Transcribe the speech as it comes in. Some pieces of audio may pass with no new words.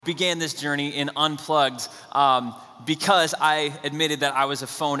Began this journey in Unplugged because I admitted that I was a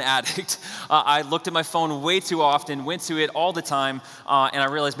phone addict. I looked at my phone way too often, went to it all the time, and I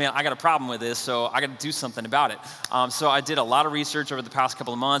realized, man, I got a problem with this, so I got to do something about it. So I did a lot of research over the past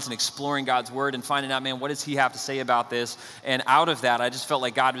couple of months and exploring God's Word and finding out, man, what does He have to say about this? And out of that, I just felt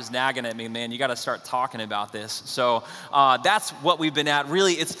like God was nagging at me, man, you got to start talking about this. So that's what we've been at.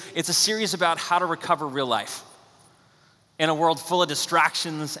 Really, it's a series about how to recover real life. In a world full of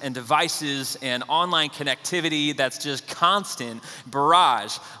distractions and devices and online connectivity that's just constant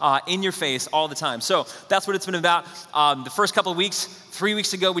barrage in your face all the time. So that's what it's been about. The first couple of weeks, 3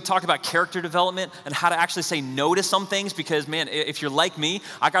 weeks ago, we talked about character development and how to actually say no to some things because, man, if you're like me,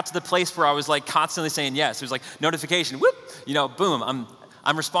 I got to the place where I was like constantly saying yes. It was like notification, whoop, boom,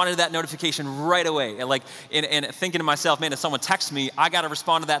 I'm responding to that notification right away. And thinking to myself, man, if someone texts me, I got to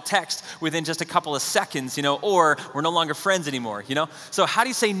respond to that text within just a couple of seconds, or we're no longer friends anymore, So how do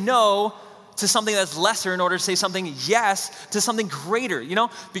you say no to something that's lesser in order to say something yes to something greater,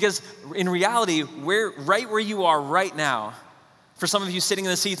 Because in reality, right where you are right now, for some of you sitting in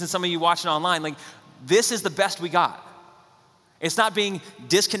the seats and some of you watching online, this is the best we got. It's not being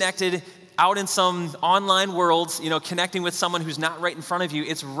disconnected out in some online world, connecting with someone who's not right in front of you.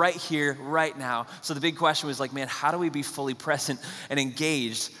 It's right here, right now. So the big question was man, how do we be fully present and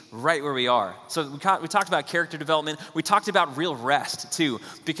engaged right where we are? So we talked about character development. We talked about real rest too,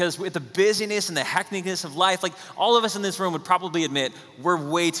 because with the busyness and the hecticness of life, all of us in this room would probably admit we're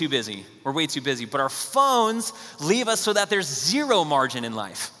way too busy. We're way too busy, but our phones leave us so that there's zero margin in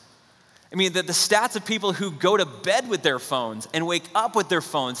life. I mean, the stats of people who go to bed with their phones and wake up with their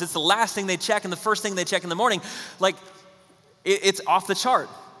phones, it's the last thing they check and the first thing they check in the morning, it's off the chart.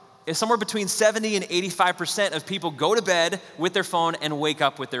 It's somewhere between 70 and 85% of people go to bed with their phone and wake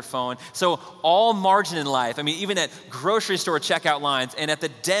up with their phone. So all margin in life, even at grocery store checkout lines and at the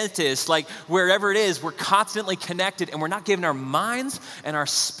dentist, wherever it is, we're constantly connected and we're not giving our minds and our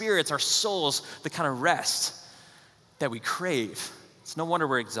spirits, our souls, the kind of rest that we crave. It's no wonder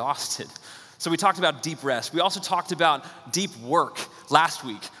we're exhausted. So we talked about deep rest. We also talked about deep work last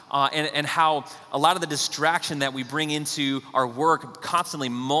week and how a lot of the distraction that we bring into our work, constantly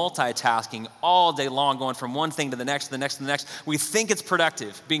multitasking all day long, going from one thing to the next, to the next, to the next. We think it's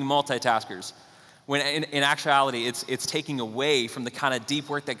productive being multitaskers, when in actuality, it's taking away from the kind of deep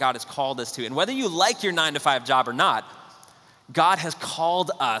work that God has called us to. And whether you like your 9-to-5 job or not, God has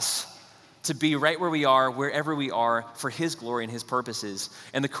called us to be right where we are, wherever we are, for His glory and His purposes.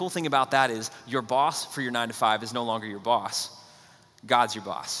 And the cool thing about that is your boss for your 9-to-5 is no longer your boss. God's your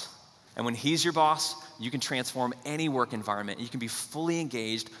boss. And when He's your boss, you can transform any work environment. You can be fully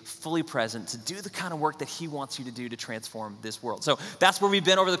engaged, fully present to do the kind of work that He wants you to do to transform this world. So that's where we've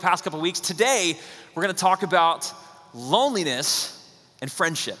been over the past couple of weeks. Today, we're going to talk about loneliness and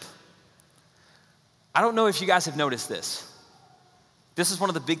friendship. I don't know if you guys have noticed this. This is one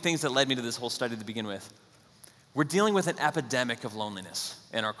of the big things that led me to this whole study to begin with. We're dealing with an epidemic of loneliness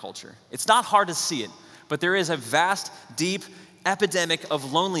in our culture. It's not hard to see it, but there is a vast, deep epidemic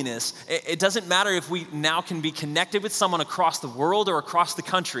of loneliness. It doesn't matter if we now can be connected with someone across the world or across the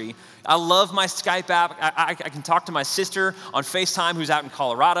country. I love my Skype app. I can talk to my sister on FaceTime who's out in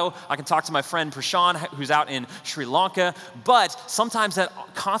Colorado. I can talk to my friend Prashan who's out in Sri Lanka. But sometimes that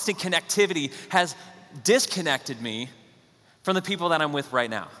constant connectivity has disconnected me from the people that I'm with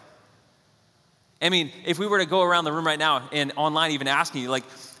right now. If we were to go around the room right now and online even asking you,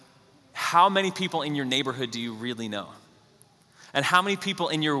 how many people in your neighborhood do you really know? And how many people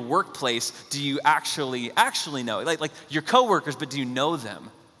in your workplace do you actually know? Like your coworkers, but do you know them?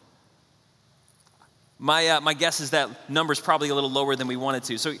 My guess is that number's probably a little lower than we wanted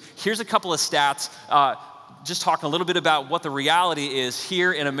to. So here's a couple of stats, just talking a little bit about what the reality is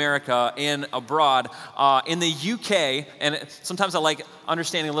here in America and abroad. In the UK, and sometimes I like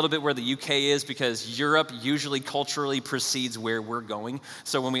understanding a little bit where the UK is because Europe usually culturally precedes where we're going.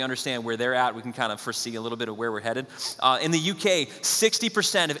 So when we understand where they're at, we can kind of foresee a little bit of where we're headed. In the UK,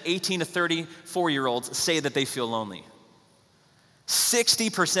 60% of 18 to 34-year-olds say that they feel lonely.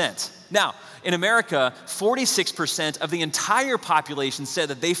 60%. Now, in America, 46% of the entire population said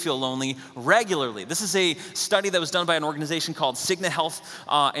that they feel lonely regularly. This is a study that was done by an organization called Cigna Health,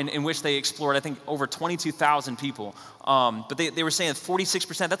 in which they explored, I think, over 22,000 people. But they were saying that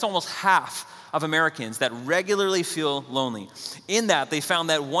 46%, that's almost half of Americans that regularly feel lonely. In that, they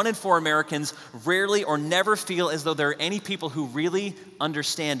found that 1 in 4 Americans rarely or never feel as though there are any people who really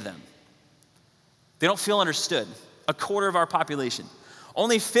understand them. They don't feel understood. A quarter of our population.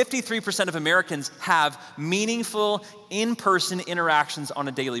 Only 53% of Americans have meaningful in-person interactions on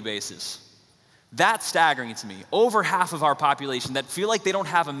a daily basis. That's staggering to me. Over half of our population that feel like they don't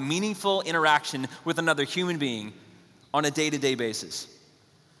have a meaningful interaction with another human being on a day-to-day basis.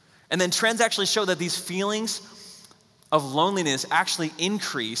 And then trends actually show that these feelings of loneliness actually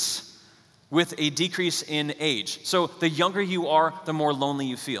increase with a decrease in age. So the younger you are, the more lonely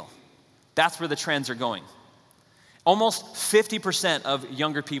you feel. That's where the trends are going. Almost 50% of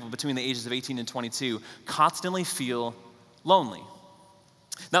younger people between the ages of 18 and 22 constantly feel lonely.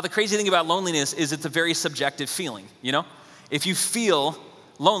 Now, the crazy thing about loneliness is it's a very subjective feeling, you know? If you feel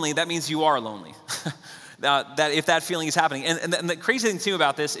lonely, that means you are lonely. That if that feeling is happening. And the crazy thing too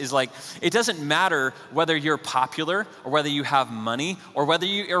about this is like, it doesn't matter whether you're popular or whether you have money or whether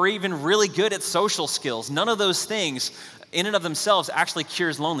you are even really good at social skills. None of those things in and of themselves actually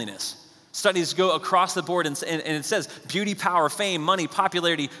cures loneliness. Studies go across the board and it says beauty, power, fame, money,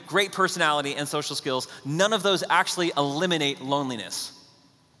 popularity, great personality, and social skills. None of those actually eliminate loneliness.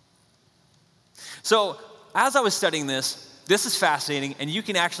 So as I was studying this is fascinating, and you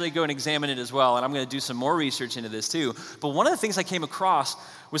can actually go and examine it as well, and I'm going to do some more research into this too. But one of the things I came across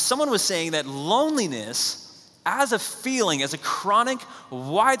was someone was saying that loneliness as a feeling, as a chronic,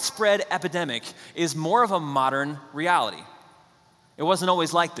 widespread epidemic, is more of a modern reality. It wasn't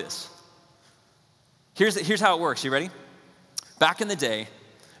always like this. Here's how it works. You ready? Back in the day,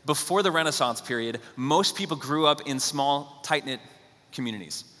 before the Renaissance period, most people grew up in small, tight-knit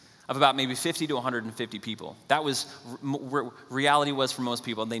communities of about maybe 50 to 150 people. That was where reality was for most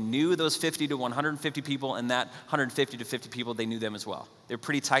people. And they knew those 50 to 150 people, and that 150 to 50 people, they knew them as well. They were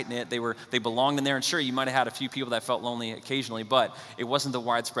pretty tight-knit. They belonged in there. And sure, you might have had a few people that felt lonely occasionally, but it wasn't the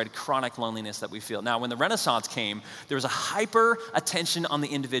widespread chronic loneliness that we feel. Now, when the Renaissance came, there was a hyper attention on the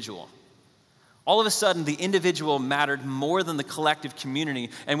individual. All of a sudden, the individual mattered more than the collective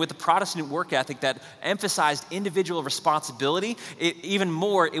community. And with the Protestant work ethic that emphasized individual responsibility, it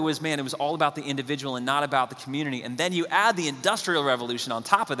was all about the individual and not about the community. And then you add the Industrial Revolution on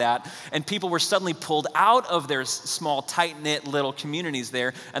top of that, and people were suddenly pulled out of their small, tight-knit little communities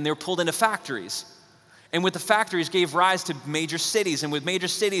there, and they were pulled into factories. And with the factories gave rise to major cities, and with major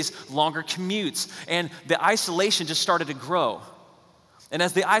cities, longer commutes. And the isolation just started to grow. And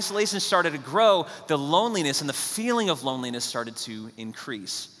as the isolation started to grow, the loneliness and the feeling of loneliness started to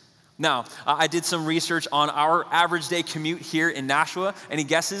increase. Now, I did some research on our average day commute here in Nashua. Any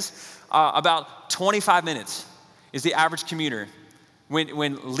guesses? About 25 minutes is the average commuter.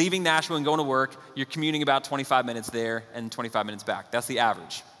 When leaving Nashua and going to work, you're commuting about 25 minutes there and 25 minutes back. That's the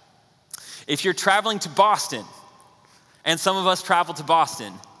average. If you're traveling to Boston, and some of us travel to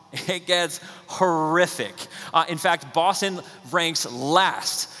Boston, it gets horrific. In fact, Boston ranks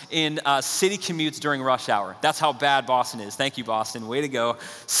last in city commutes during rush hour. That's how bad Boston is. Thank you, Boston. Way to go.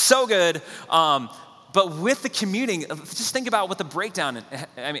 So good. But with the commuting, just think about what the breakdown,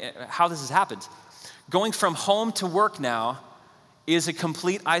 how this has happened. Going from home to work now is a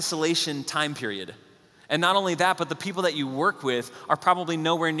complete isolation time period. And not only that, but the people that you work with are probably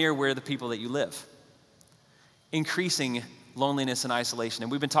nowhere near where the people that you live. Increasing loneliness and isolation.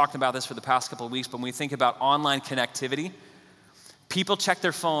 And we've been talking about this for the past couple of weeks, but when we think about online connectivity, people check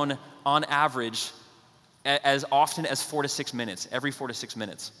their phone on average as often as 4 to 6 minutes, every 4 to 6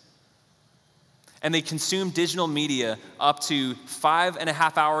 minutes. And they consume digital media up to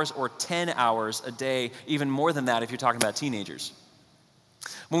 5.5 hours or 10 hours a day, even more than that if you're talking about teenagers.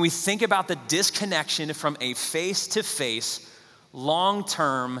 When we think about the disconnection from a face-to-face,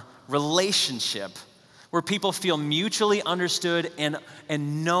 long-term relationship where people feel mutually understood and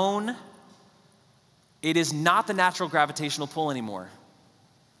known, it is not the natural gravitational pull anymore.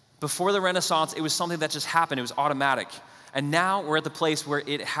 Before the Renaissance, it was something that just happened. It was automatic. And now we're at the place where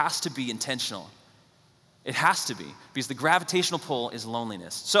it has to be intentional. It has to be, because the gravitational pull is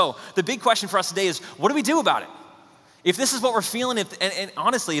loneliness. So the big question for us today is, what do we do about it? If this is what we're feeling, and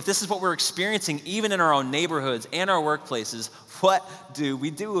honestly, if this is what we're experiencing even in our own neighborhoods and our workplaces, what do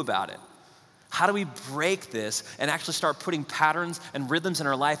we do about it? How do we break this and actually start putting patterns and rhythms in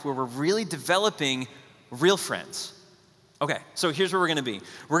our life where we're really developing real friends? Okay, so here's where we're going to be.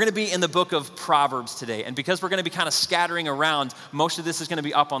 We're going to be in the book of Proverbs today. And because we're going to be kind of scattering around, most of this is going to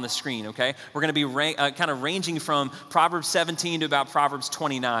be up on the screen, okay? We're going to be kind of ranging from Proverbs 17 to about Proverbs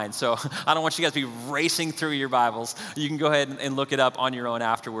 29. So I don't want you guys to be racing through your Bibles. You can go ahead and look it up on your own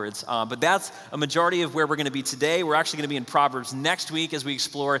afterwards. But that's a majority of where we're going to be today. We're actually going to be in Proverbs next week as we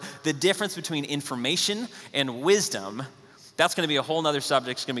explore the difference between information and wisdom. That's going to be a whole nother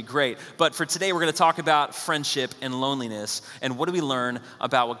subject. It's going to be great. But for today, we're going to talk about friendship and loneliness. And what do we learn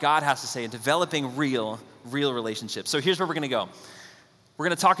about what God has to say in developing real relationships? So here's where we're going to go. We're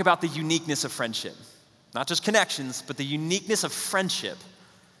going to talk about the uniqueness of friendship. Not just connections, but the uniqueness of friendship.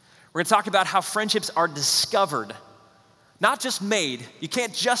 We're going to talk about how friendships are discovered, not just made. You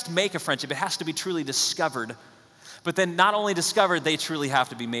can't just make a friendship. It has to be truly discovered. But then not only discovered, they truly have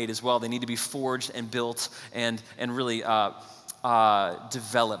to be made as well. They need to be forged and built and really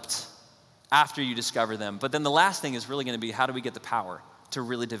developed after you discover them. But then the last thing is really going to be, how do we get the power to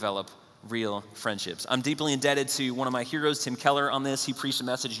really develop real friendships? I'm deeply indebted to one of my heroes, Tim Keller, on this. He preached a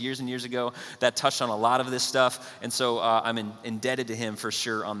message years and years ago that touched on a lot of this stuff, and so I'm indebted to him for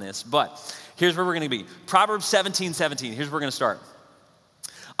sure on this. But here's where we're going to be. Proverbs 17:17. Here's where we're going to start.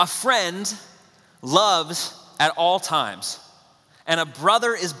 A friend loves at all times, and a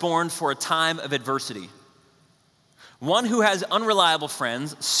brother is born for a time of adversity. One who has unreliable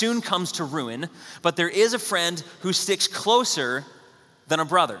friends soon comes to ruin, but there is a friend who sticks closer than a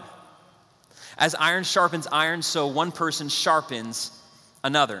brother. As iron sharpens iron, so one person sharpens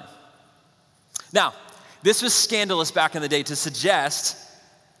another. Now, this was scandalous back in the day to suggest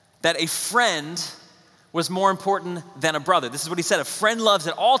that a friend was more important than a brother. This is what he said. A friend loves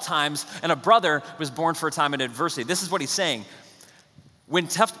at all times, and a brother was born for a time of adversity. This is what he's saying. When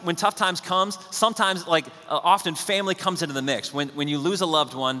tough times comes, sometimes, often family comes into the mix. When you lose a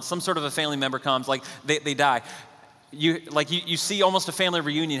loved one, some sort of a family member comes, they die. You see almost a family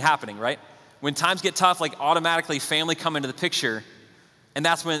reunion happening, right? When times get tough, automatically family come into the picture, and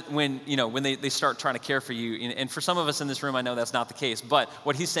that's when they start trying to care for you. And for some of us in this room, I know that's not the case. But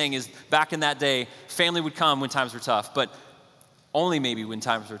what he's saying is, back in that day, family would come when times were tough, but only maybe when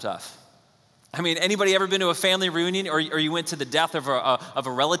times were tough. I mean, anybody ever been to a family reunion, or you went to the death of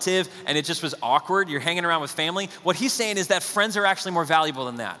a relative, and it just was awkward? You're hanging around with family. What he's saying is that friends are actually more valuable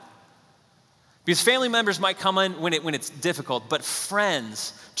than that. Because family members might come in when it's difficult, but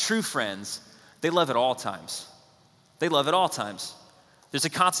friends, true friends, they love at all times. They love at all times. There's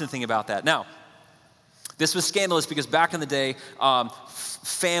a constant thing about that. Now, this was scandalous because back in the day,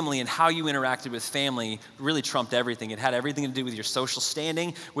 family and how you interacted with family really trumped everything. It had everything to do with your social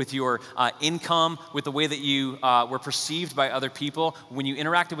standing, with your income, with the way that you were perceived by other people. When you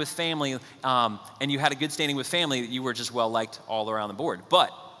interacted with family and you had a good standing with family, you were just well-liked all around the board.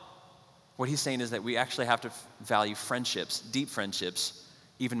 But what he's saying is that we actually have to value friendships, deep friendships,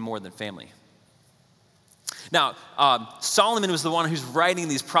 even more than family. Now, Solomon was the one who's writing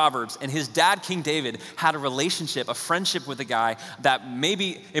these Proverbs, and his dad, King David, had a friendship with a guy that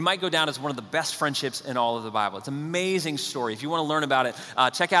it might go down as one of the best friendships in all of the Bible. It's an amazing story. If you want to learn about it,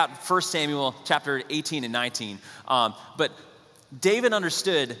 check out 1 Samuel chapter 18 and 19. But David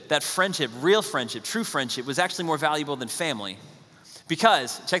understood that friendship, real friendship, true friendship, was actually more valuable than family.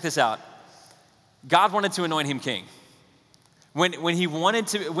 Because, check this out, God wanted to anoint him king. When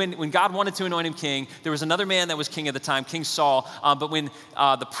God wanted to anoint him king, there was another man that was king at the time, King Saul. But when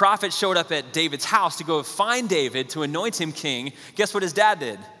the prophet showed up at David's house to go find David to anoint him king, guess what his dad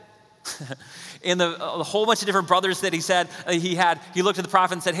did? In the whole bunch of different brothers that he looked at the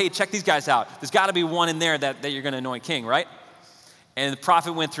prophet and said, "Hey, check these guys out. There's got to be one in there that you're going to anoint king, right?" And the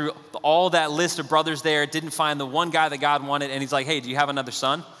prophet went through all that list of brothers there, didn't find the one guy that God wanted, and he's like, "Hey, do you have another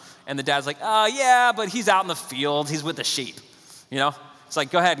son?" And the dad's like, "Yeah, but he's out in the field. He's with the sheep." It's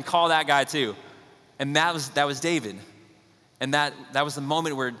like, go ahead and call that guy too. And that was David. And that was the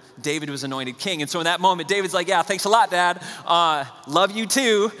moment where David was anointed king. And so in that moment, David's like, "Yeah, thanks a lot, Dad. Love you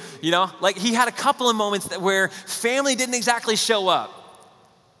too." He had a couple of moments where family didn't exactly show up.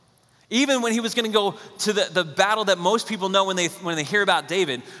 Even when he was going to go to the battle that most people know when they hear about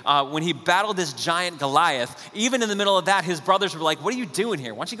David, when he battled this giant Goliath, even in the middle of that, his brothers were like, "What are you doing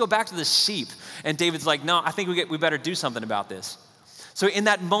here? Why don't you go back to the sheep?" And David's like, "No, I think we better do something about this." So in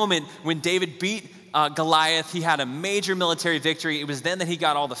that moment, when David beat Goliath, he had a major military victory. It was then that he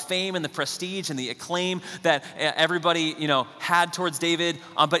got all the fame and the prestige and the acclaim that everybody, had towards David.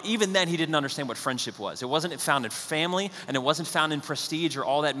 But even then, he didn't understand what friendship was. It wasn't found in family, and it wasn't found in prestige or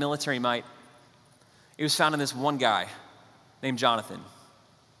all that military might. It was found in this one guy named Jonathan.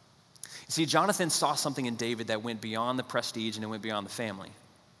 You see, Jonathan saw something in David that went beyond the prestige and it went beyond the family.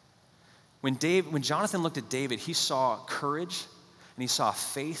 When Jonathan looked at David, he saw courage, and he saw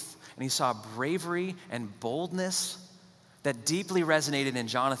faith, and he saw bravery and boldness that deeply resonated in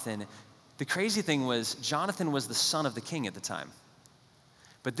Jonathan. The crazy thing was, Jonathan was the son of the king at the time.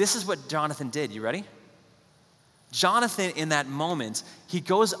 But this is what Jonathan did. You ready? Jonathan, in that moment, he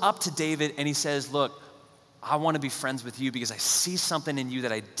goes up to David and he says, "Look, I want to be friends with you because I see something in you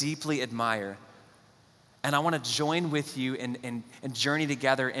that I deeply admire. And I want to join with you and journey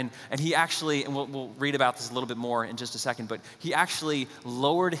together." And he actually, and we'll read about this a little bit more in just a second, but he actually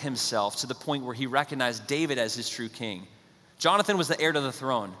lowered himself to the point where he recognized David as his true king. Jonathan was the heir to the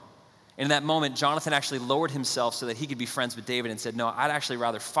throne. And in that moment, Jonathan actually lowered himself so that he could be friends with David and said, no, I'd actually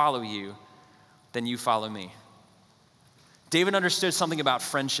rather follow you than you follow me. David understood something about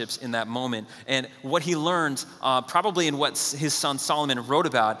friendships in that moment, and what he learned, probably in what his son Solomon wrote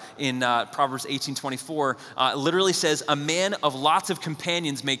about in Proverbs 18:24, literally says, a man of lots of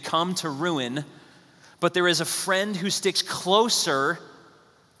companions may come to ruin, but there is a friend who sticks closer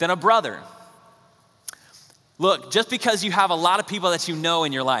than a brother. Look, just because you have a lot of people that you know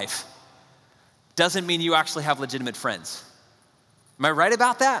in your life doesn't mean you actually have legitimate friends. Am I right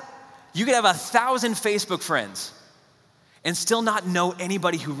about that? You could have 1,000 Facebook friends and still not know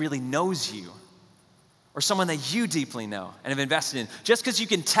anybody who really knows you or someone that you deeply know and have invested in. Just because you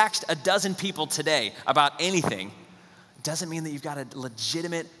can text 12 people today about anything doesn't mean that you've got a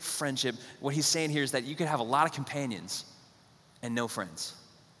legitimate friendship. What he's saying here is that you could have a lot of companions and no friends.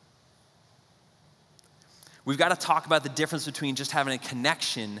 We've got to talk about the difference between just having a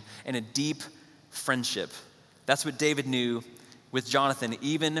connection and a deep friendship. That's what David knew with Jonathan,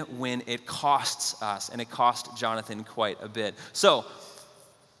 even when it costs us, and it cost Jonathan quite a bit. So,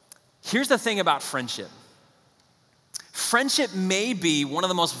 here's the thing about friendship. Friendship may be one of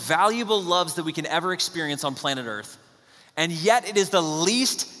the most valuable loves that we can ever experience on planet Earth, and yet it is the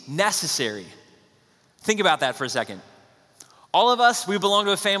least necessary. Think about that for a second. All of us, we belong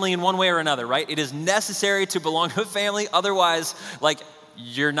to a family in one way or another, right? It is necessary to belong to a family, otherwise,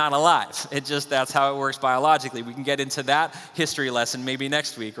 you're not alive. That's how it works biologically. We can get into that history lesson maybe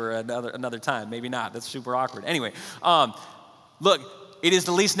next week or another time. Maybe not. That's super awkward. Anyway, look, it is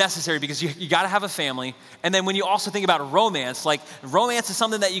the least necessary because you got to have a family. And then when you also think about romance, romance is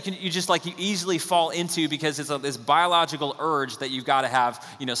something that you easily fall into because it's this biological urge that you've got to have,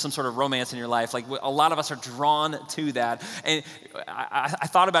 some sort of romance in your life. A lot of us are drawn to that. And I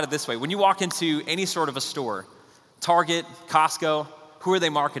thought about it this way. When you walk into any sort of a store, Target, Costco, who are they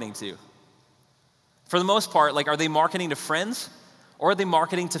marketing to? For the most part, are they marketing to friends or are they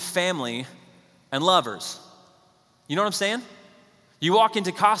marketing to family and lovers? You know what I'm saying? You walk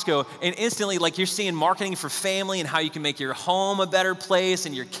into Costco and instantly, you're seeing marketing for family and how you can make your home a better place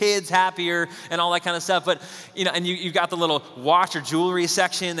and your kids happier and all that kind of stuff. But, and you've got the little watch or jewelry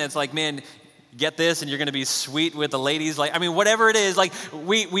section that's man, get this and you're going to be sweet with the ladies. Whatever it is,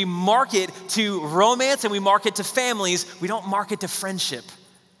 we market to romance and we market to families. We don't market to friendship.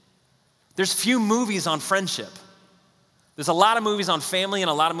 There's few movies on friendship. There's a lot of movies on family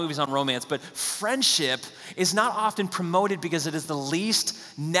and a lot of movies on romance, but friendship is not often promoted because it is the least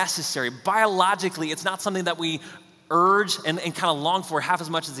necessary. Biologically, it's not something that we urge and kind of long for half as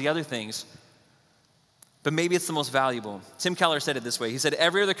much as the other things. But maybe it's the most valuable. Tim Keller said it this way. He said,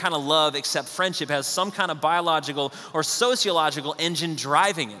 every other kind of love except friendship has some kind of biological or sociological engine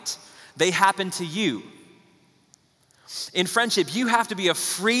driving it. They happen to you. In friendship, you have to be a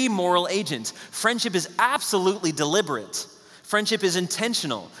free moral agent. Friendship is absolutely deliberate. Friendship is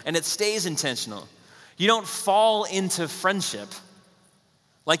intentional, and it stays intentional. You don't fall into friendship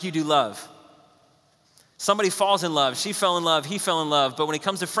like you do love. Somebody falls in love, she fell in love, he fell in love, but when it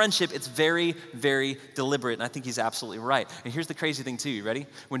comes to friendship, it's very, very deliberate, and I think he's absolutely right. And here's the crazy thing too, you ready?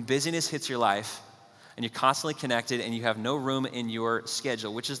 When busyness hits your life, and you're constantly connected, and you have no room in your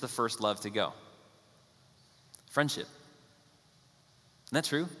schedule, which is the first love to go? Friendship. Isn't that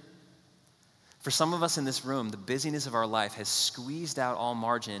true? For some of us in this room, the busyness of our life has squeezed out all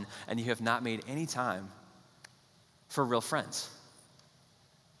margin, and you have not made any time for real friends.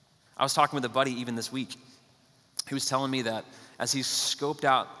 I was talking with a buddy even this week. He was telling me that as he's scoped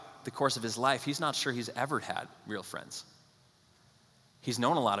out the course of his life, he's not sure he's ever had real friends. He's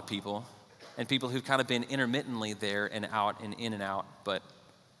known a lot of people, and people who've kind of been intermittently there and out and in and out, but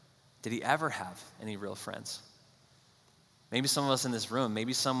did he ever have any real friends? Maybe some of us in this room,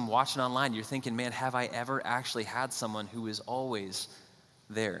 maybe some watching online, you're thinking, man, have I ever actually had someone who is always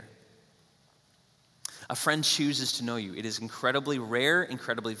there? A friend chooses to know you. It is incredibly rare,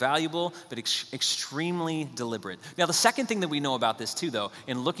 incredibly valuable, but extremely deliberate. Now, the second thing that we know about this too, though,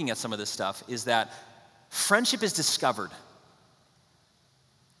 in looking at some of this stuff, is that friendship is discovered.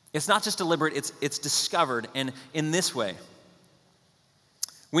 It's not just deliberate, it's discovered, and in this way.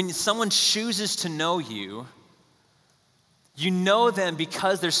 When someone chooses to know you, you know them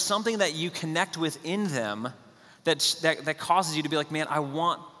because there's something that you connect with in them that causes you to be like, man, I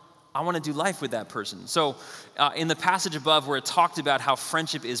want to do life with that person. So in the passage above where it talked about how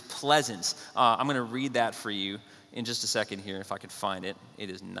friendship is pleasant, I'm going to read that for you in just a second here if I can find it. It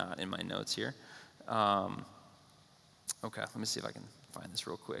is not in my notes here. Okay, let me see if I can find this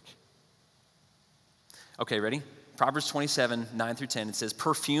real quick. Okay, ready? Proverbs 27, 9 through 10, it says,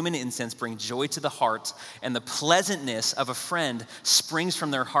 perfume and incense bring joy to the heart, and the pleasantness of a friend springs from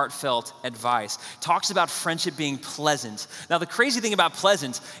their heartfelt advice. Talks about friendship being pleasant. Now, the crazy thing about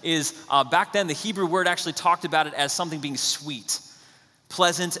pleasant is back then, the Hebrew word actually talked about it as something being sweet.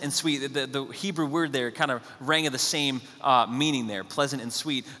 Pleasant and sweet. The Hebrew word there kind of rang of the same meaning there, pleasant and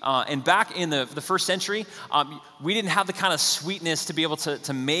sweet. And back in the first century, we didn't have the kind of sweetness to be able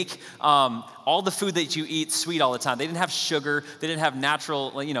to make all the food that you eat sweet all the time. They didn't have sugar. They didn't have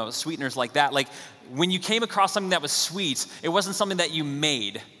natural, sweeteners like that. Like when you came across something that was sweet, it wasn't something that you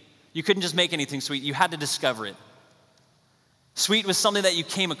made. You couldn't just make anything sweet. You had to discover it. Sweet was something that you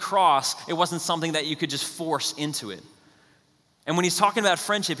came across. It wasn't something that you could just force into it. And when he's talking about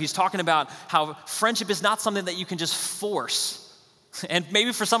friendship, he's talking about how friendship is not something that you can just force. And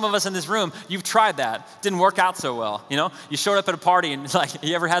maybe for some of us in this room, you've tried that. Didn't work out so well, You showed up at a party and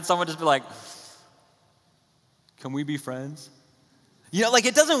you ever had someone just be like, can we be friends?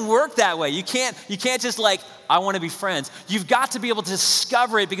 It doesn't work that way. You can't just I want to be friends. You've got to be able to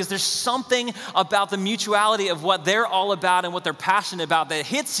discover it because there's something about the mutuality of what they're all about and what they're passionate about that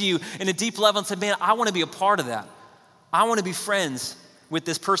hits you in a deep level and says, man, I want to be a part of that. I want to be friends with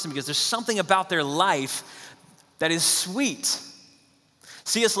this person because there's something about their life that is sweet.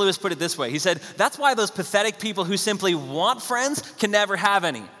 C.S. Lewis put it this way. He said, that's why those pathetic people who simply want friends can never have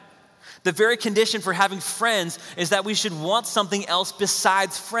any. The very condition for having friends is that we should want something else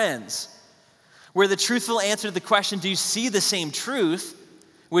besides friends. Where the truthful answer to the question, do you see the same truth,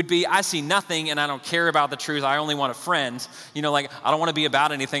 would be, I see nothing and I don't care about the truth. I only want a friend. I don't want to be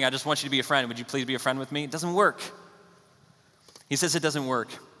about anything. I just want you to be a friend. Would you please be a friend with me? It doesn't work. He says it doesn't work.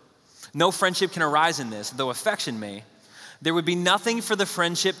 No friendship can arise in this, though affection may. There would be nothing for the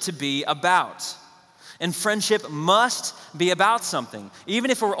friendship to be about. And friendship must be about something,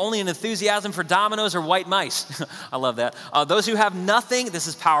 even if we're only an enthusiasm for dominoes or white mice. I love that. Those who have nothing, this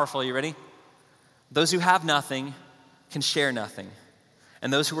is powerful, you ready? Those who have nothing can share nothing.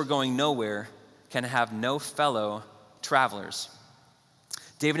 And those who are going nowhere can have no fellow travelers.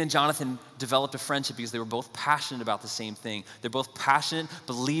 David and Jonathan developed a friendship because they were both passionate about the same thing. They're both passionate,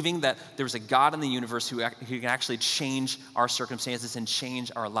 believing that there was a God in the universe who can actually change our circumstances and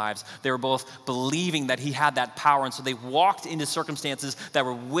change our lives. They were both believing that he had that power, and so they walked into circumstances that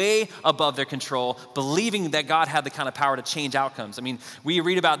were way above their control, believing that God had the kind of power to change outcomes. I mean, we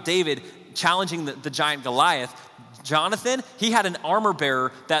read about David challenging the giant Goliath. Jonathan, he had an armor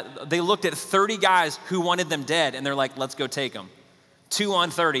bearer that they looked at 30 guys who wanted them dead, and they're like, let's go take them. 2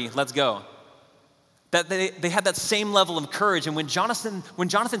 on 30, let's go. That they had that same level of courage. And when Jonathan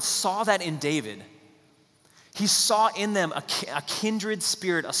saw that in David, he saw in them a kindred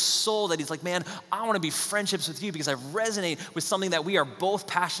spirit, a soul that he's like, man, I want to be friendships with you because I resonate with something that we are both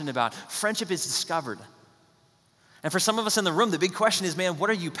passionate about. Friendship is discovered. And for some of us in the room, the big question is, man, what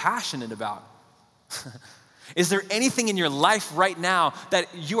are you passionate about? Is there anything in your life right now that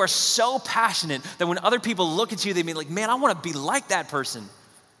you are so passionate that when other people look at you, they be like, man, I want to be like that person.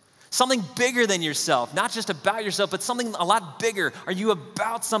 Something bigger than yourself, not just about yourself, but something a lot bigger. Are you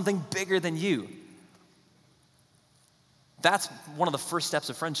about something bigger than you? That's one of the first steps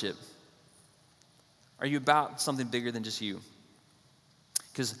of friendship. Are you about something bigger than just you?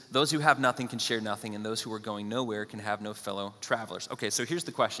 Because those who have nothing can share nothing, and those who are going nowhere can have no fellow travelers. Okay, so here's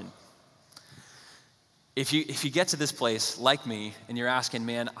the question. If you get to this place like me and you're asking,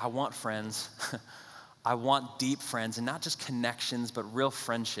 man, I want friends, I want deep friends, and not just connections, but real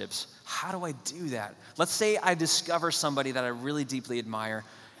friendships, how do I do that? Let's say I discover somebody that I really deeply admire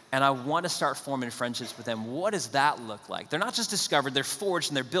and I want to start forming friendships with them. What does that look like? They're not just discovered, they're forged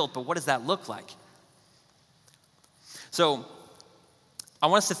and they're built, but what does that look like? So I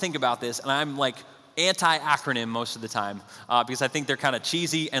want us to think about this, and I'm like anti-acronym most of the time because I think they're kind of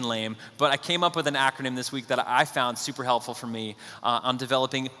cheesy and lame, but I came up with an acronym this week that I found super helpful for me on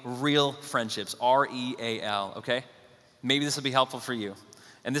developing real friendships, REAL, okay? Maybe this will be helpful for you.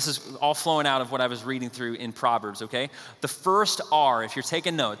 And this is all flowing out of what I was reading through in Proverbs, okay? The first R, if you're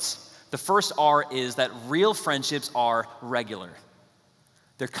taking notes, the first R is that real friendships are regular.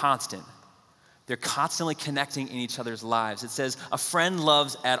 They're constant. They're constantly connecting in each other's lives. It says, a friend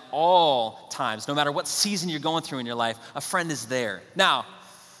loves at all times. No matter what season you're going through in your life, a friend is there. Now,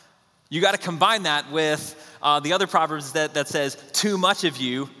 you got to combine that with the other Proverbs that says, too much of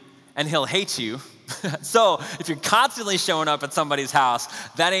you and he'll hate you. So if you're constantly showing up at somebody's house,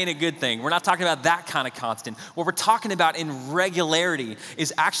 that ain't a good thing. We're not talking about that kind of constant. What we're talking about in regularity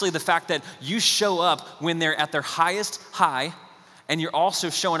is actually the fact that you show up when they're at their highest high, and you're also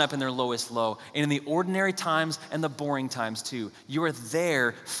showing up in their lowest low. And in the ordinary times and the boring times too. You are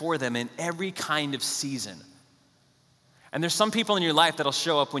there for them in every kind of season. And there's some people in your life that'll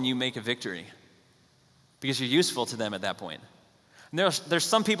show up when you make a victory because you're useful to them at that point. And there's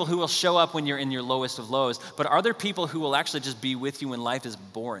some people who will show up when you're in your lowest of lows, but are there people who will actually just be with you when life is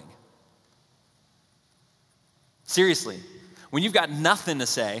boring? Seriously, when you've got nothing to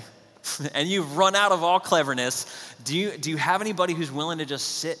say and you've run out of all cleverness, do you have anybody who's willing to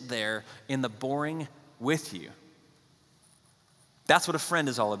just sit there in the boring with you? That's what a friend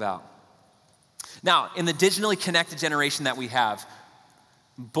is all about. Now, in the digitally connected generation that we have,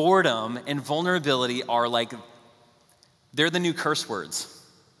 boredom and vulnerability are like, they're the new curse words.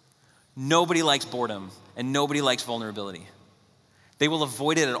 Nobody likes boredom and nobody likes vulnerability. They will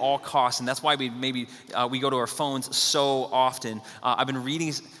avoid it at all costs, and that's why we go to our phones so often. I've been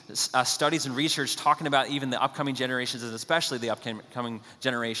reading studies and research talking about even the upcoming generations, and especially the upcoming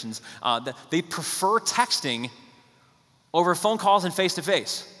generations, that they prefer texting over phone calls and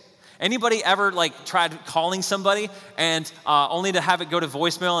face-to-face. Anybody ever tried calling somebody and only to have it go to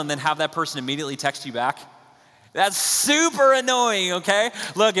voicemail and then have that person immediately text you back? That's super annoying, okay?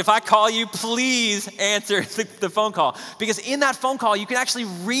 Look, if I call you, please answer the phone call. Because in that phone call, you can actually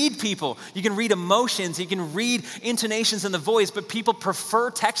read people. You can read emotions. You can read intonations in the voice. But people prefer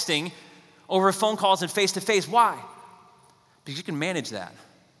texting over phone calls and face-to-face. Why? Because you can manage that.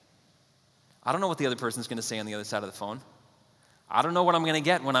 I don't know what the other person's going to say on the other side of the phone. I don't know what I'm going to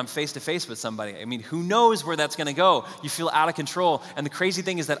get when I'm face-to-face with somebody. I mean, who knows where that's going to go? You feel out of control. And the crazy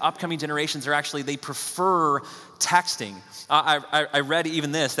thing is that upcoming generations they prefer texting. I read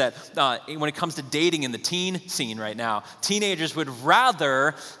even this, that when it comes to dating in the teen scene right now, teenagers would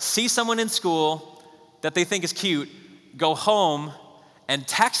rather see someone in school that they think is cute, go home and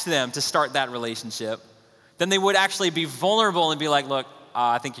text them to start that relationship, than they would actually be vulnerable and be like, look,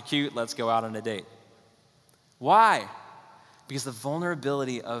 I think you're cute, let's go out on a date. Why? Because the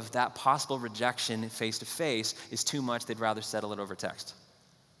vulnerability of that possible rejection face-to-face is too much. They'd rather settle it over text.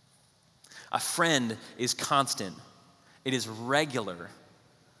 A friend is constant. It is regular.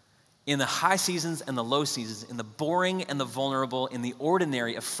 In the high seasons and the low seasons, in the boring and the vulnerable, in the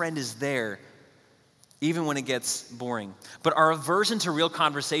ordinary, a friend is there even when it gets boring. But our aversion to real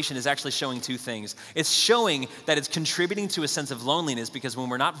conversation is actually showing two things. It's showing that it's contributing to a sense of loneliness because when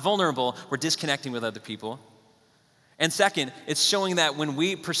we're not vulnerable, we're disconnecting with other people. And second, it's showing that when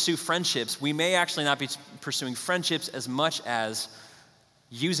we pursue friendships, we may actually not be pursuing friendships as much as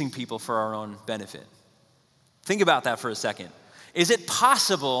using people for our own benefit. Think about that for a second. Is it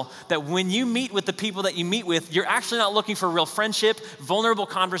possible that when you meet with the people that you meet with, you're actually not looking for real friendship, vulnerable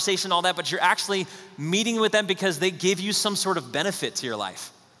conversation, all that, but you're actually meeting with them because they give you some sort of benefit to your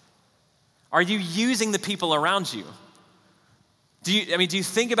life? Are you using the people around you? Do you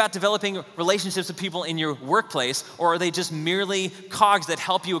think about developing relationships with people in your workplace, or are they just merely cogs that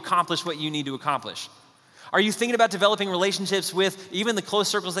help you accomplish what you need to accomplish? Are you thinking about developing relationships with even the close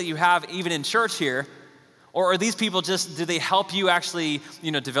circles that you have, even in church here, or are these people do they help you actually,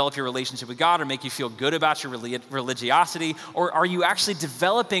 develop your relationship with God or make you feel good about your religiosity, or are you actually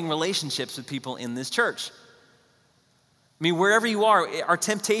developing relationships with people in this church? I mean, wherever you are, our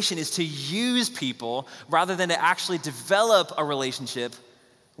temptation is to use people rather than to actually develop a relationship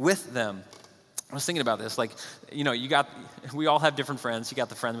with them. I was thinking about this, we all have different friends. You got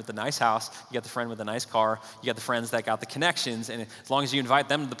the friend with the nice house, you got the friend with the nice car, you got the friends that got the connections, and as long as you invite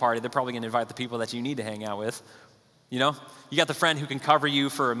them to the party, they're probably going to invite the people that you need to hang out with. You got the friend who can cover you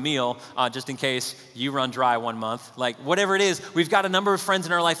for a meal just in case you run dry one month. Whatever it is, we've got a number of friends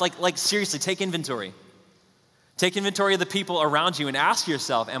in our life. Seriously, take inventory. Take inventory of the people around you and ask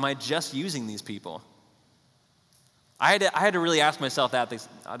yourself, am I just using these people? I had to really ask myself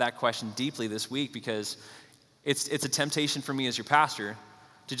that question deeply this week because it's a temptation for me as your pastor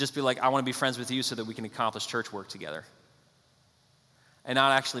to just be like, I want to be friends with you so that we can accomplish church work together and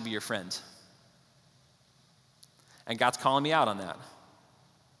not actually be your friend. And God's calling me out on that.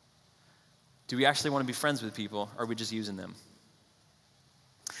 Do we actually want to be friends with people, or are we just using them?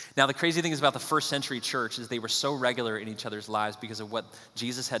 Now, the crazy thing is about the first century church is they were so regular in each other's lives because of what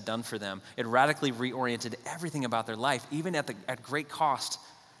Jesus had done for them. It radically reoriented everything about their life, even at great cost.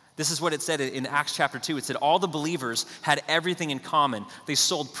 This is what it said in Acts chapter 2. It said, all the believers had everything in common. They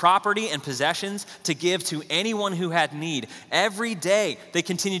sold property and possessions to give to anyone who had need. Every day, they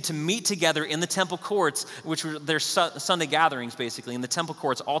continued to meet together in the temple courts, which were their Sunday gatherings, basically, in the temple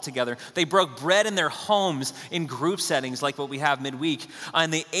courts all together. They broke bread in their homes in group settings like what we have midweek.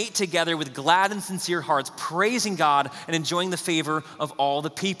 And they ate together with glad and sincere hearts, praising God and enjoying the favor of all the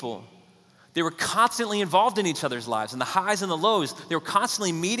people. They were constantly involved in each other's lives, and the highs and the lows. They were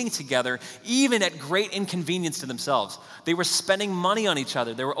constantly meeting together, even at great inconvenience to themselves. They were spending money on each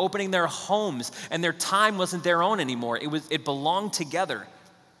other. They were opening their homes, and their time wasn't their own anymore. It belonged together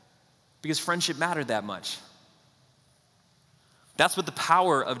because friendship mattered that much. That's what the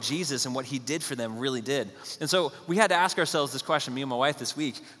power of Jesus and what he did for them really did. And so we had to ask ourselves this question, me and my wife this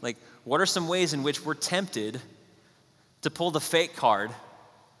week, like, what are some ways in which we're tempted to pull the fake card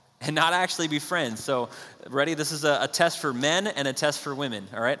and not actually be friends? So, ready? This is a test for men and a test for women,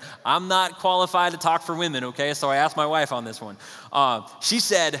 all right? I'm not qualified to talk for women, okay? So I asked my wife on this one. She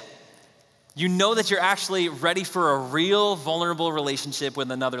said, you know that you're actually ready for a real vulnerable relationship with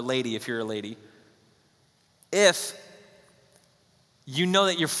another lady, if you're a lady, if you know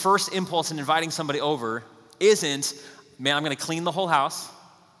that your first impulse in inviting somebody over isn't, man, I'm going to clean the whole house,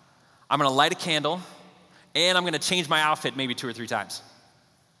 I'm going to light a candle, and I'm going to change my outfit maybe 2 or 3 times.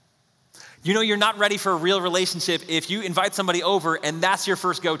 You know you're not ready for a real relationship if you invite somebody over and that's your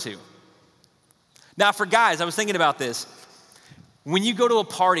first go-to. Now for guys, I was thinking about this. When you go to a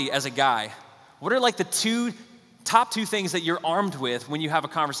party as a guy, what are like the top two things that you're armed with when you have a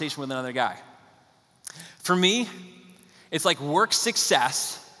conversation with another guy? For me, it's like work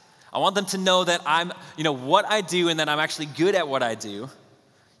success. I want them to know that I'm, what I do and that I'm actually good at what I do.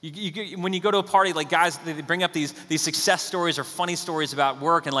 When you go to a party, like guys, they bring up these success stories or funny stories about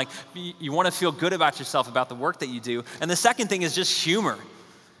work, and like you want to feel good about yourself, about the work that you do. And the second thing is just humor.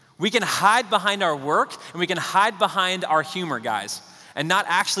 We can hide behind our work and we can hide behind our humor, guys, and not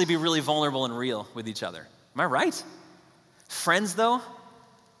actually be really vulnerable and real with each other. Am I right? Friends, though,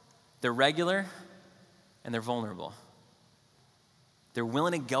 they're regular and they're vulnerable. They're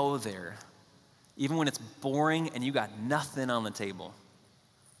willing to go there, even when it's boring and you got nothing on the table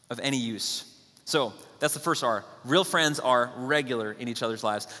of any use. So that's the first R. Real friends are regular in each other's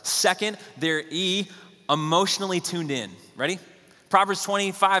lives. Second, they're emotionally tuned in. Ready? Proverbs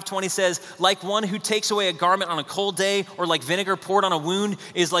 25:20 says, like one who takes away a garment on a cold day, or like vinegar poured on a wound,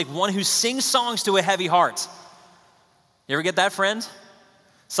 is like one who sings songs to a heavy heart. You ever get that, friend?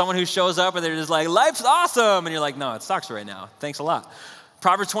 Someone who shows up and they're just like, life's awesome. And you're like, no, it sucks right now. Thanks a lot.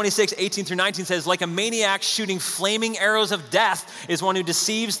 Proverbs 26:18-19 says, like a maniac shooting flaming arrows of death is one who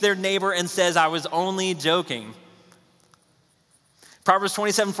deceives their neighbor and says, I was only joking. Proverbs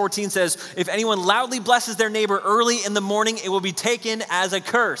 27:14 says, if anyone loudly blesses their neighbor early in the morning, it will be taken as a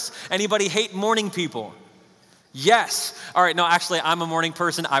curse. Anybody hate morning people? Yes. All right, no, actually, I'm a morning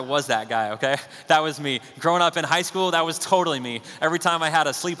person. I was that guy, okay? That was me. Growing up in high school, that was totally me. Every time I had a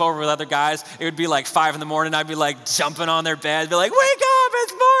sleepover with other guys, it would be like 5 in the morning. I'd be like jumping on their bed, be like, wake up,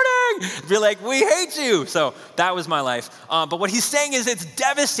 it's morning. Be like, we hate you. So that was my life. But what he's saying is it's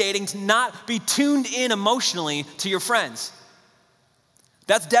devastating to not be tuned in emotionally to your friends.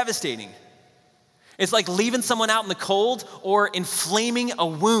 That's devastating. It's like leaving someone out in the cold or inflaming a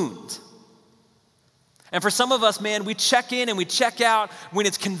wound. And for some of us, man, we check in and we check out when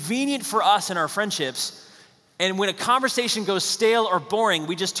it's convenient for us in our friendships. And when a conversation goes stale or boring,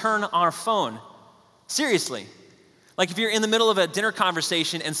 we just turn on our phone. Seriously. Like if you're in the middle of a dinner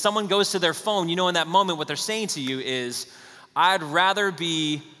conversation and someone goes to their phone, you know in that moment what they're saying to you is, I'd rather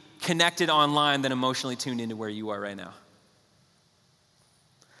be connected online than emotionally tuned into where you are right now.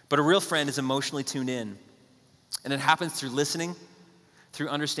 But a real friend is emotionally tuned in. And it happens through listening, through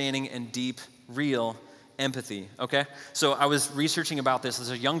understanding, and deep, real empathy, okay? So I was researching about this.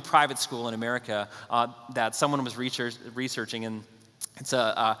 There's a young private school in America that someone was researching, and it's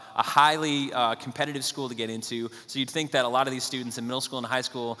a highly competitive school to get into. So you'd think that a lot of these students in middle school and high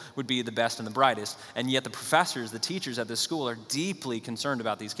school would be the best and the brightest. And yet the professors, the teachers at this school are deeply concerned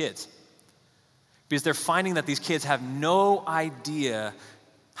about these kids. Because they're finding that these kids have no idea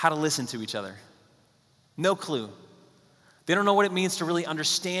how to listen to each other. No clue. They don't know what it means to really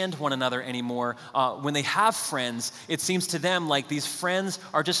understand one another anymore. When they have friends, it seems to them like these friends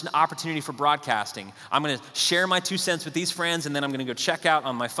are just an opportunity for broadcasting. I'm going to share my 2 cents with these friends, and then I'm going to go check out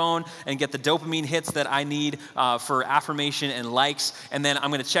on my phone and get the dopamine hits that I need for affirmation and likes. And then I'm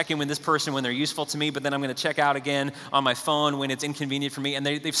going to check in with this person when they're useful to me, but then I'm going to check out again on my phone when it's inconvenient for me. And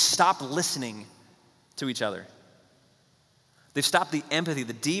they've stopped listening to each other. They've stopped the empathy,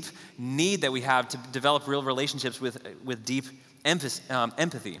 the deep need that we have to develop real relationships with deep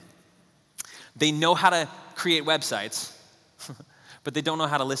empathy. They know how to create websites, but they don't know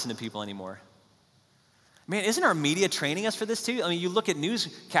how to listen to people anymore. Man, isn't our media training us for this too? I mean, you look at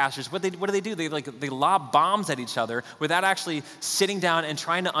newscasters, what do? They lob bombs at each other without actually sitting down and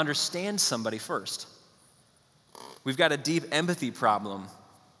trying to understand somebody first. We've got a deep empathy problem.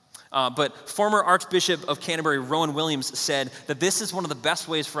 But former Archbishop of Canterbury, Rowan Williams, said that this is one of the best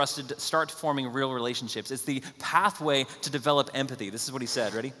ways for us to start forming real relationships. It's the pathway to develop empathy. This is what he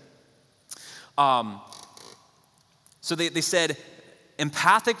said. Ready? So they said,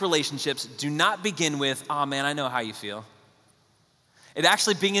 empathic relationships do not begin with, oh man, I know how you feel. It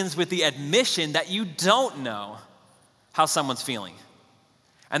actually begins with the admission that you don't know how someone's feeling.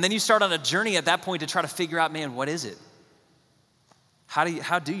 And then you start on a journey at that point to try to figure out, man, what is it? How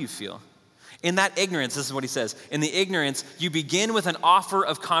do you feel? In that ignorance, this is what he says, in the ignorance, you begin with an offer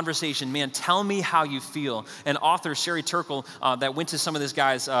of conversation. Man, tell me how you feel. An author, Sherry Turkle, that went to some of this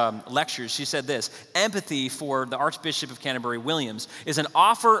guy's lectures, she said this: empathy for the Archbishop of Canterbury, Williams, is an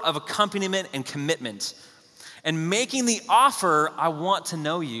offer of accompaniment and commitment. And making the offer, I want to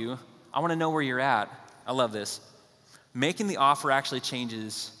know you. I want to know where you're at. I love this. Making the offer actually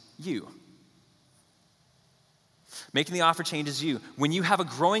changes you. Making the offer changes you. When you have a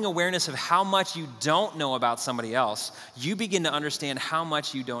growing awareness of how much you don't know about somebody else, you begin to understand how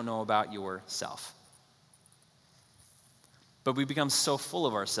much you don't know about yourself. But we become so full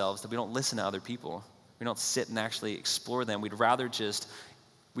of ourselves that we don't listen to other people. We don't sit and actually explore them. We'd rather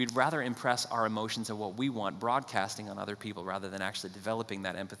impress our emotions and what we want, broadcasting on other people rather than actually developing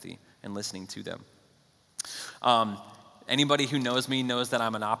that empathy and listening to them. Anybody who knows me knows that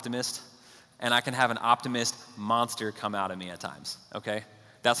I'm an optimist. And I can have an optimist monster come out of me at times, okay?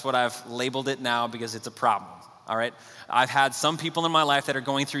 That's what I've labeled it now because it's a problem, all right? I've had some people in my life that are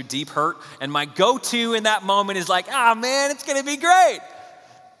going through deep hurt, and my go-to in that moment is like, man, it's gonna be great.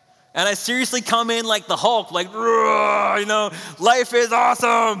 And I seriously come in like the Hulk, like, life is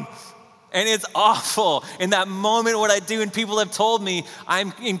awesome. And it's awful. In that moment, what I do, and people have told me,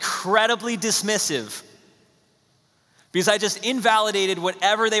 I'm incredibly dismissive. Because I just invalidated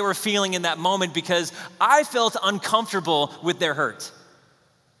whatever they were feeling in that moment because I felt uncomfortable with their hurt.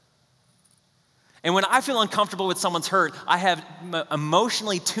 And when I feel uncomfortable with someone's hurt, I have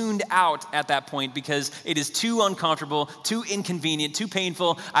emotionally tuned out at that point because it is too uncomfortable, too inconvenient, too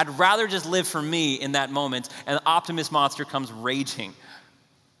painful. I'd rather just live for me in that moment, and the optimist monster comes raging.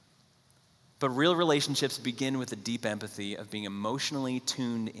 But real relationships begin with a deep empathy of being emotionally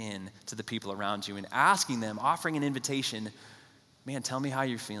tuned in to the people around you and asking them, offering an invitation, man, tell me how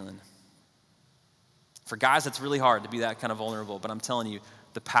you're feeling. For guys, it's really hard to be that kind of vulnerable, but I'm telling you,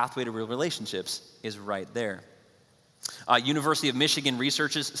 the pathway to real relationships is right there. University of Michigan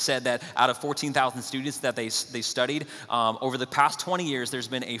researchers said that out of 14,000 students that they studied, over the past 20 years, there's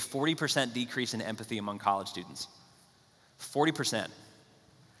been a 40% decrease in empathy among college students. 40%.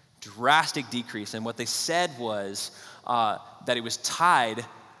 Drastic decrease. And what they said was that it was tied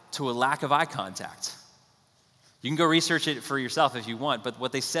to a lack of eye contact. You can go research it for yourself if you want, but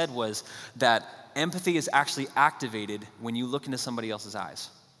what they said was that empathy is actually activated when you look into somebody else's eyes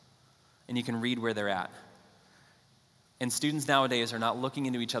and you can read where they're at. And students nowadays are not looking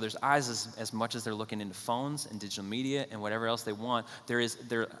into each other's eyes as much as they're looking into phones and digital media and whatever else they want.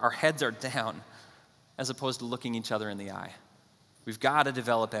 Our heads are down as opposed to looking each other in the eye. We've got to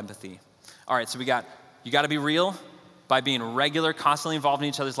develop empathy. All right, so you got to be real by being regular, constantly involved in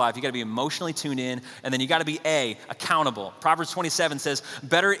each other's life. You got to be emotionally tuned in, and then you got to be accountable. Proverbs 27 says,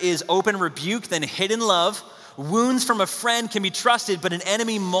 better is open rebuke than hidden love. Wounds from a friend can be trusted, but an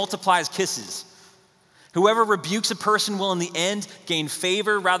enemy multiplies kisses. Whoever rebukes a person will in the end gain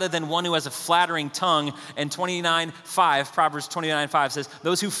favor rather than one who has a flattering tongue. And Proverbs 29:5 says,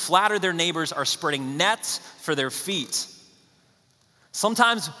 those who flatter their neighbors are spreading nets for their feet.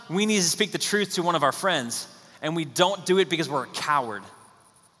 Sometimes we need to speak the truth to one of our friends, and we don't do it because we're a coward.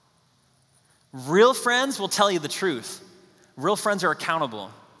 Real friends will tell you the truth. Real friends are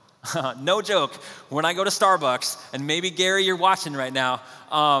accountable. No joke. When I go to Starbucks, and maybe Gary, you're watching right now,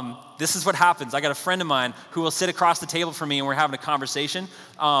 this is what happens. I got a friend of mine who will sit across the table from me, and we're having a conversation,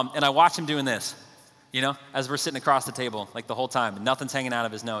 and I watch him doing this, as we're sitting across the table, like the whole time, and nothing's hanging out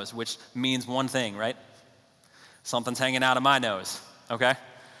of his nose, which means one thing, right? Something's hanging out of my nose. Okay?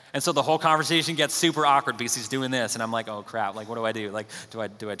 And so the whole conversation gets super awkward because he's doing this, and I'm like, oh crap, like what do I do? Like,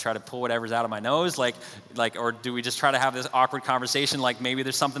 do I try to pull whatever's out of my nose? Like, or do we just try to have this awkward conversation, like maybe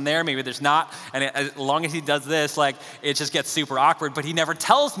there's something there, maybe there's not, and as long as he does this, like, it just gets super awkward, but he never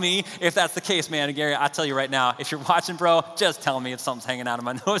tells me if that's the case, man. And Gary, I'll tell you right now, if you're watching, bro, just tell me if something's hanging out of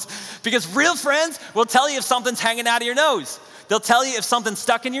my nose, because real friends will tell you if something's hanging out of your nose. They'll tell you if something's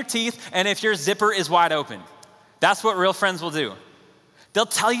stuck in your teeth and if your zipper is wide open. That's what real friends will do. They'll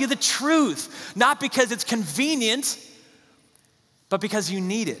tell you the truth, not because it's convenient, but because you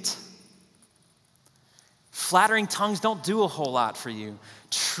need it. Flattering tongues don't do a whole lot for you.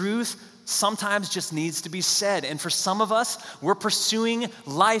 Truth sometimes just needs to be said. And for some of us, we're pursuing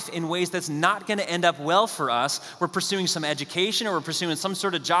life in ways that's not going to end up well for us. We're pursuing some education, or we're pursuing some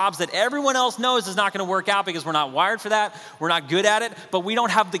sort of jobs that everyone else knows is not going to work out because we're not wired for that. We're not good at it, but we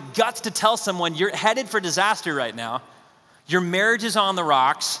don't have the guts to tell someone you're headed for disaster right now. Your marriage is on the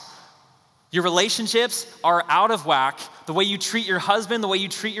rocks. Your relationships are out of whack. The way you treat your husband, the way you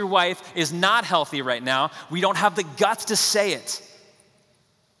treat your wife is not healthy right now. We don't have the guts to say it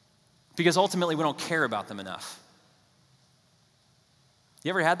because ultimately we don't care about them enough.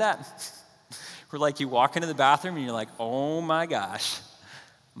 You ever had that? Where like you walk into the bathroom and you're like, oh my gosh,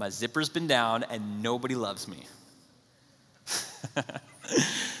 my zipper's been down and nobody loves me.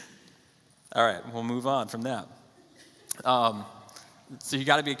 All right, we'll move on from that. So you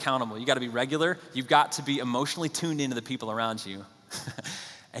got to be accountable. You got to be regular. You've got to be emotionally tuned into the people around you.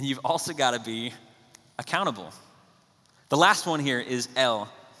 And you've also got to be accountable. The last one here is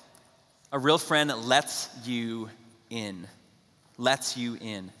L. A real friend lets you in. Lets you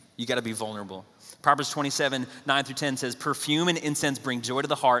in. You got to be vulnerable. Proverbs 27, 9-10 says, perfume and incense bring joy to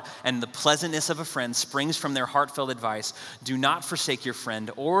the heart, and the pleasantness of a friend springs from their heartfelt advice. Do not forsake your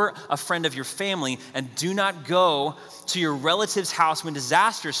friend or a friend of your family, and do not go to your relative's house when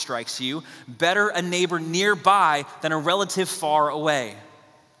disaster strikes you. Better a neighbor nearby than a relative far away.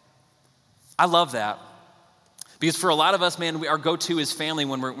 I love that. Because for a lot of us, man, our go-to is family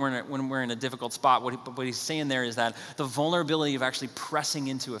when we're in a difficult spot. What he's saying there is that the vulnerability of actually pressing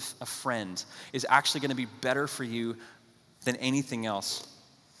into a friend is actually going to be better for you than anything else.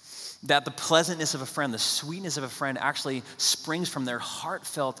 That the pleasantness of a friend, the sweetness of a friend actually springs from their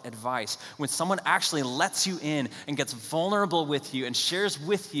heartfelt advice. When someone actually lets you in and gets vulnerable with you and shares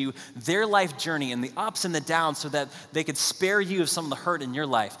with you their life journey and the ups and the downs so that they could spare you of some of the hurt in your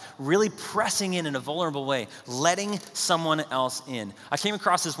life, really pressing in a vulnerable way, letting someone else in. I came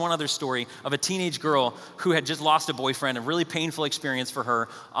across this one other story of a teenage girl who had just lost a boyfriend, a really painful experience for her,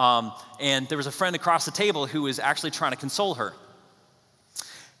 and there was a friend across the table who was actually trying to console her.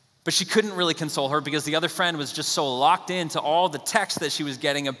 But she couldn't really console her because the other friend was just so locked into all the texts that she was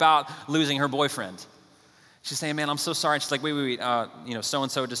getting about losing her boyfriend. She's saying, man, I'm so sorry. And she's like, wait,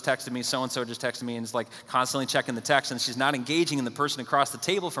 so-and-so just texted me, so-and-so just texted me, and it's like constantly checking the text, and she's not engaging in the person across the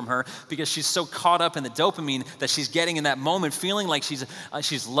table from her because she's so caught up in the dopamine that she's getting in that moment, feeling like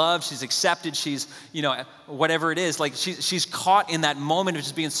she's loved, she's accepted, she's, whatever it is. Like she's caught in that moment of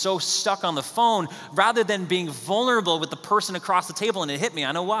just being so stuck on the phone rather than being vulnerable with the person across the table, and it hit me.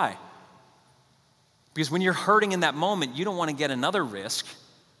 I know why. Because when you're hurting in that moment, you don't want to get another risk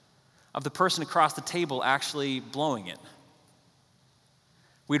of the person across the table actually blowing it.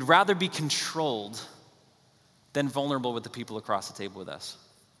 We'd rather be controlled than vulnerable with the people across the table with us.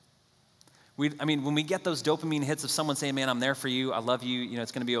 When we get those dopamine hits of someone saying, man, I'm there for you, I love you,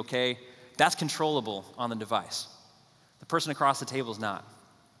 it's going to be okay, that's controllable on the device. The person across the table is not.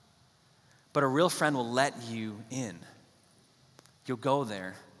 But a real friend will let you in. You'll go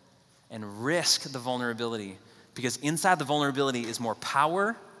there and risk the vulnerability, because inside the vulnerability is more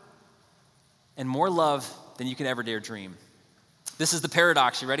power and more love than you could ever dare dream. This is the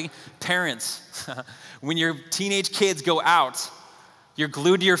paradox. You ready? Parents, when your teenage kids go out, you're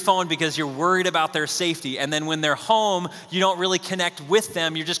glued to your phone because you're worried about their safety. And then when they're home, you don't really connect with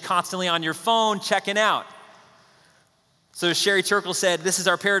them. You're just constantly on your phone checking out. So Sherry Turkle said, this is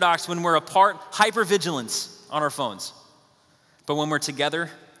our paradox. When we're apart, hypervigilance on our phones. But when we're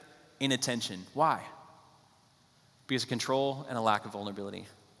together, inattention. Why? Because of control and a lack of vulnerability.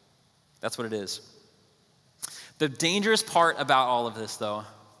 That's what it is. The dangerous part about all of this, though,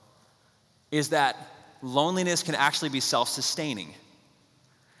 is that loneliness can actually be self-sustaining.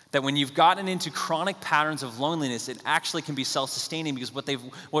 That when you've gotten into chronic patterns of loneliness, it actually can be self-sustaining, because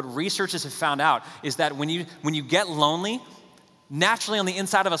what researchers have found out is that when you get lonely, naturally on the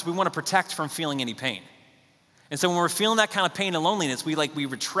inside of us, we want to protect from feeling any pain. And so when we're feeling that kind of pain and loneliness, we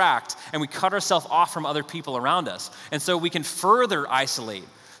retract and we cut ourselves off from other people around us. And so we can further isolate.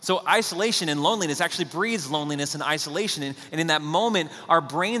 So isolation and loneliness actually breeds loneliness and isolation. And in that moment, our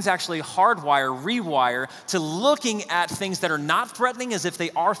brains actually rewire to looking at things that are not threatening as if they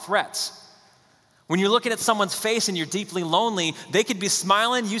are threats. When you're looking at someone's face and you're deeply lonely, they could be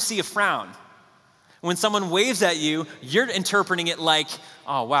smiling, you see a frown. When someone waves at you, you're interpreting it like,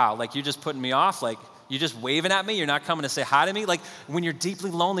 oh wow, like you're just putting me off, like you're just waving at me, you're not coming to say hi to me. Like when you're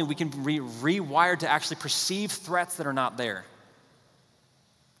deeply lonely, we can be rewired to actually perceive threats that are not there.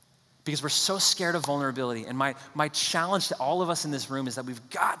 Because we're so scared of vulnerability. And my challenge to all of us in this room is that we've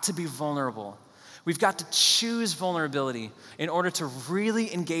got to be vulnerable. We've got to choose vulnerability in order to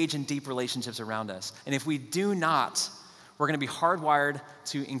really engage in deep relationships around us. And if we do not, we're going to be hardwired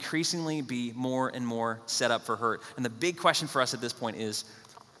to increasingly be more and more set up for hurt. And the big question for us at this point is,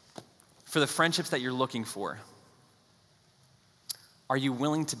 for the friendships that you're looking for, are you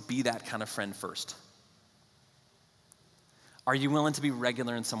willing to be that kind of friend first? Are you willing to be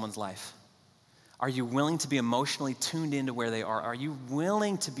regular in someone's life? Are you willing to be emotionally tuned into where they are? Are you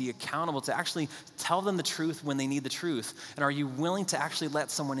willing to be accountable, to actually tell them the truth when they need the truth? And are you willing to actually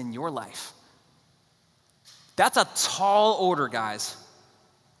let someone in your life? That's a tall order, guys.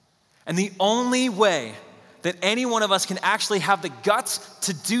 And the only way that any one of us can actually have the guts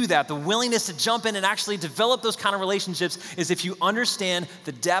to do that, the willingness to jump in and actually develop those kind of relationships, is if you understand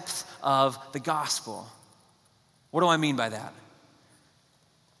the depth of the gospel. What do I mean by that?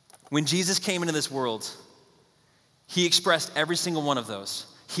 When Jesus came into this world, he expressed every single one of those.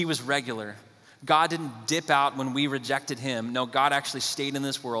 He was regular. God didn't dip out when we rejected him. No, God actually stayed in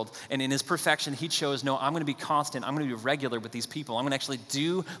this world. And in his perfection, he chose, no, I'm going to be constant. I'm going to be regular with these people. I'm going to actually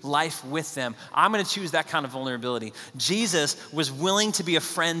do life with them. I'm going to choose that kind of vulnerability. Jesus was willing to be a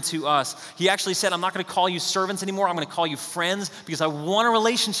friend to us. He actually said, I'm not going to call you servants anymore. I'm going to call you friends because I want a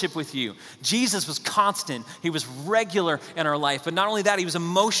relationship with you. Jesus was constant. He was regular in our life. But not only that, he was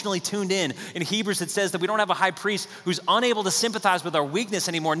emotionally tuned in. In Hebrews, it says that we don't have a high priest who's unable to sympathize with our weakness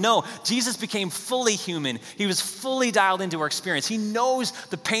anymore. No, Jesus became fully human. He was fully dialed into our experience. He knows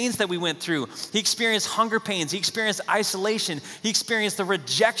the pains that we went through. He experienced hunger pains. He experienced isolation. He experienced the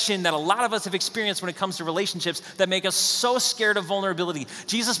rejection that a lot of us have experienced when it comes to relationships that make us so scared of vulnerability.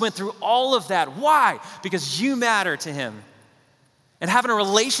 Jesus went through all of that. Why? Because you matter to him. And having a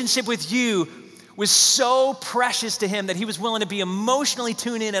relationship with you was so precious to him that he was willing to be emotionally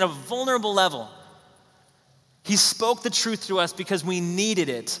tuned in at a vulnerable level. He spoke the truth to us because we needed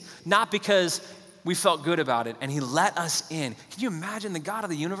it, not because we felt good about it, and he let us in. Can you imagine the God of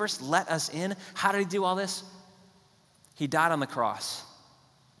the universe let us in? How did he do all this? He died on the cross.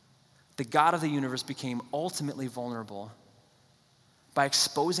 The God of the universe became ultimately vulnerable by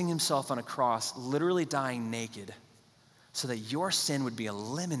exposing himself on a cross, literally dying naked, so that your sin would be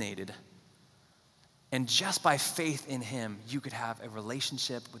eliminated. And just by faith in him, you could have a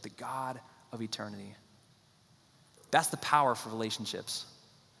relationship with the God of eternity. That's the power for relationships.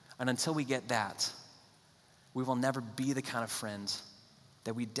 And until we get that, we will never be the kind of friends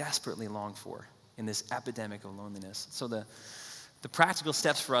that we desperately long for in this epidemic of loneliness. So the practical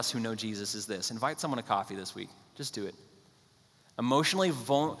steps for us who know Jesus is this. Invite someone to coffee this week. Just do it. Emotionally,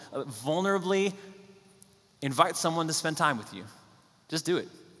 vulnerably invite someone to spend time with you. Just do it.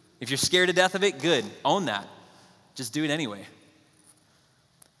 If you're scared to death of it, good. Own that. Just do it anyway.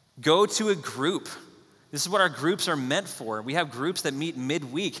 Go to a group. This is what our groups are meant for. We have groups that meet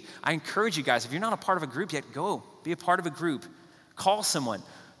midweek. I encourage you guys, if you're not a part of a group yet, go. Be a part of a group. Call someone.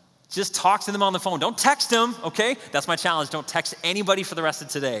 Just talk to them on the phone. Don't text them, okay? That's my challenge. Don't text anybody for the rest of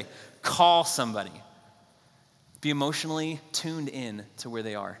today. Call somebody. Be emotionally tuned in to where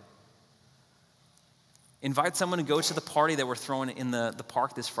they are. Invite someone to go to the party that we're throwing in the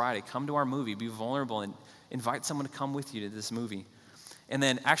park this Friday. Come to our movie. Be vulnerable and invite someone to come with you to this movie. And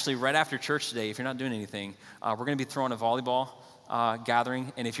then actually right after church today, if you're not doing anything, we're going to be throwing a volleyball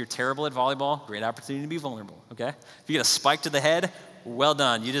gathering. And if you're terrible at volleyball, great opportunity to be vulnerable, okay? If you get a spike to the head, well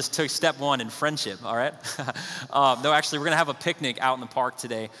done. You just took step one in friendship, all right? No, actually, we're going to have a picnic out in the park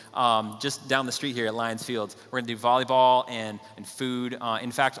today, just down the street here at Lions Field. We're going to do volleyball and food.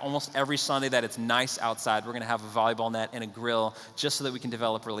 In fact, almost every Sunday that it's nice outside, we're going to have a volleyball net and a grill just so that we can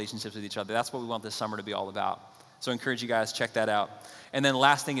develop relationships with each other. That's what we want this summer to be all about. So I encourage you guys, check that out. And then the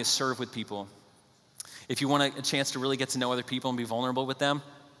last thing is serve with people. If you want a chance to really get to know other people and be vulnerable with them,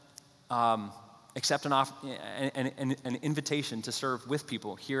 accept an invitation to serve with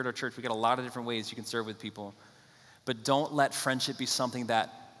people. Here at our church, we got a lot of different ways you can serve with people. But don't let friendship be something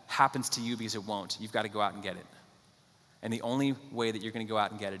that happens to you because it won't. You've got to go out and get it. And the only way that you're going to go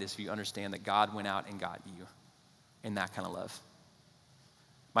out and get it is if you understand that God went out and got you in that kind of love.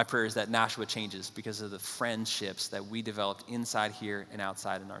 My prayer is that Nashua changes because of the friendships that we developed inside here and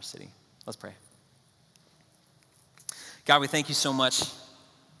outside in our city. Let's pray. God, we thank you so much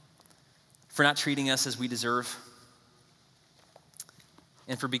for not treating us as we deserve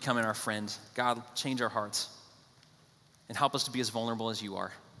and for becoming our friend. God, change our hearts and help us to be as vulnerable as you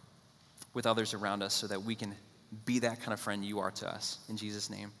are with others around us so that we can be that kind of friend you are to us. In Jesus'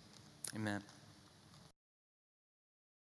 name, amen.